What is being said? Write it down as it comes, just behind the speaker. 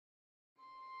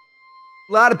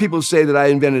A lot of people say that I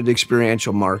invented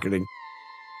experiential marketing,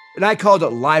 and I called it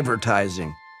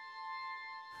livevertising.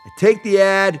 I take the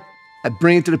ad, I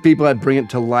bring it to the people, I bring it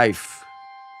to life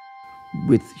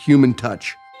with human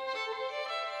touch.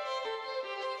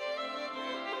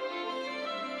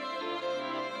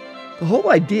 The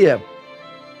whole idea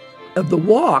of the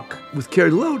walk with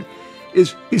Carry the Load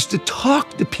is to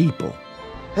talk to people.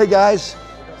 Hey guys,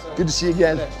 good to see you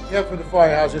again. Yeah, for the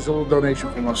firehouse, there's a little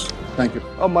donation from us. Thank you.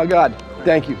 Oh my God,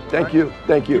 thank you, thank you,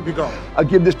 thank you. Keep it going. I'll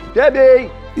give this,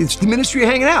 Debbie, it's the ministry of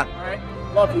hanging out. All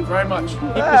right, love you very much. Keep this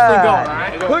thing going, all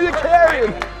right? Who you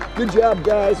carrying? Good job,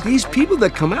 guys. These people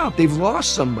that come out, they've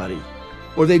lost somebody,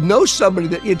 or they know somebody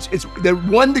that they're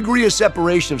 1 degree of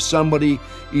separation of somebody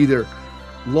either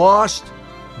lost,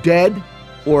 dead,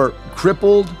 or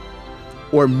crippled,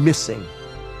 or missing.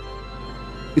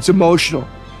 It's emotional.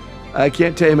 I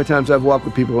can't tell you how many times I've walked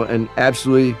with people and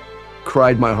absolutely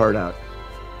cried my heart out.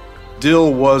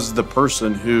 Dill was the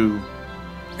person who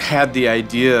had the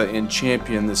idea and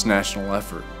championed this national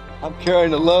effort. I'm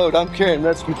carrying the load. I'm carrying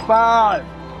Rescue 5.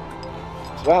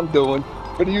 That's what I'm doing.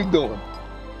 What are you doing?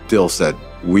 Dill said,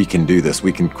 we can do this.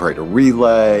 We can create a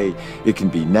relay. It can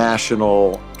be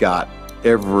national. Got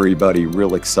everybody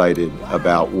real excited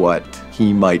about what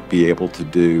he might be able to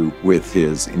do with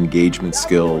his engagement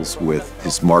skills, with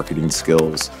his marketing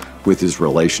skills, with his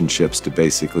relationships to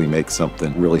basically make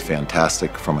something really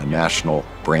fantastic from a national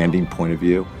branding point of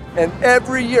view. And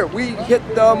every year we hit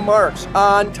the marks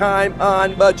on time,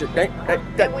 on budget.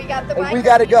 And we got the bike. We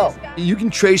got to go. You can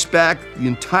trace back the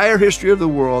entire history of the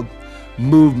world,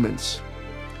 movements.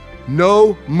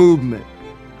 No movement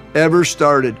ever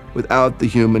started without the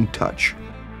human touch.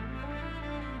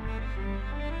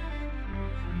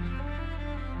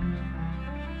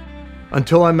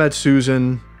 Until I met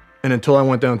Susan and until I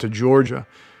went down to Georgia,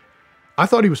 I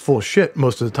thought he was full of shit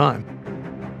most of the time.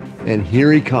 And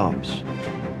here he comes,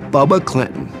 Bubba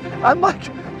Clinton. I'm like,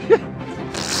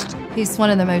 He's one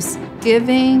of the most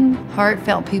giving,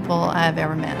 heartfelt people I've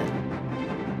ever met.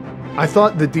 I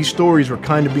thought that these stories were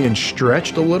kind of being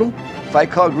stretched a little. if I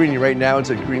call Greeny right now and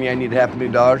said, Greeny, I need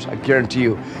 $500,000, I guarantee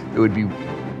you it would be,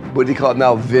 what do they call it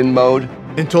now, VIN mode?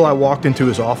 Until I walked into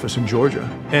his office in Georgia,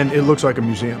 and it looks like a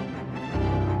museum.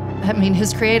 I mean,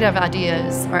 his creative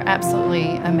ideas are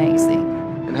absolutely amazing.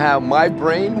 And how my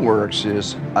brain works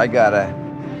is I gotta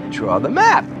draw the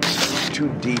map. Too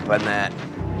deep on that.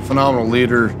 Phenomenal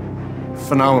leader,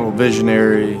 phenomenal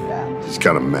visionary. It's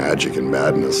kind of magic and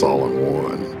madness all in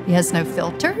one. He has no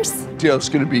filters. Dale's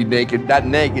gonna be naked, not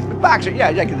naked, but boxer,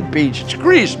 yeah, like at the beach. It's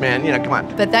Greece, man, you know, come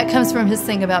on. But that comes from his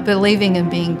thing about believing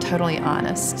and being totally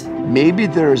honest. Maybe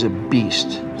there is a beast.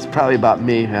 It's probably about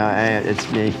me.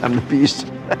 It's me, I'm the beast.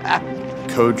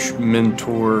 Coach,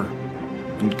 mentor,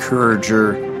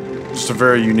 encourager, just a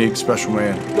very unique, special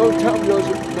man. Don't tell me those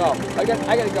are, no, I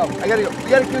gotta go. We gotta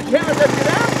get the camera, let's get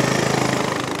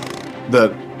out.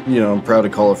 That, you know, I'm proud to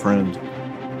call a friend.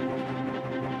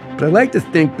 But I'd like to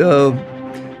think, though,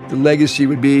 the legacy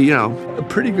would be, you know, a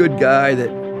pretty good guy that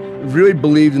really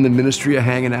believed in the ministry of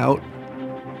hanging out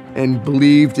and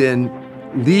believed in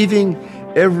leaving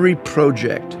every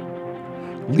project,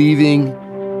 leaving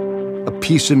a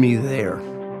piece of me there.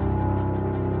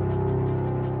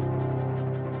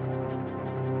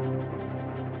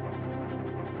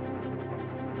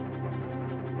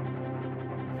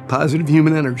 Positive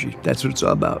human energy, that's what it's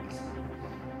all about.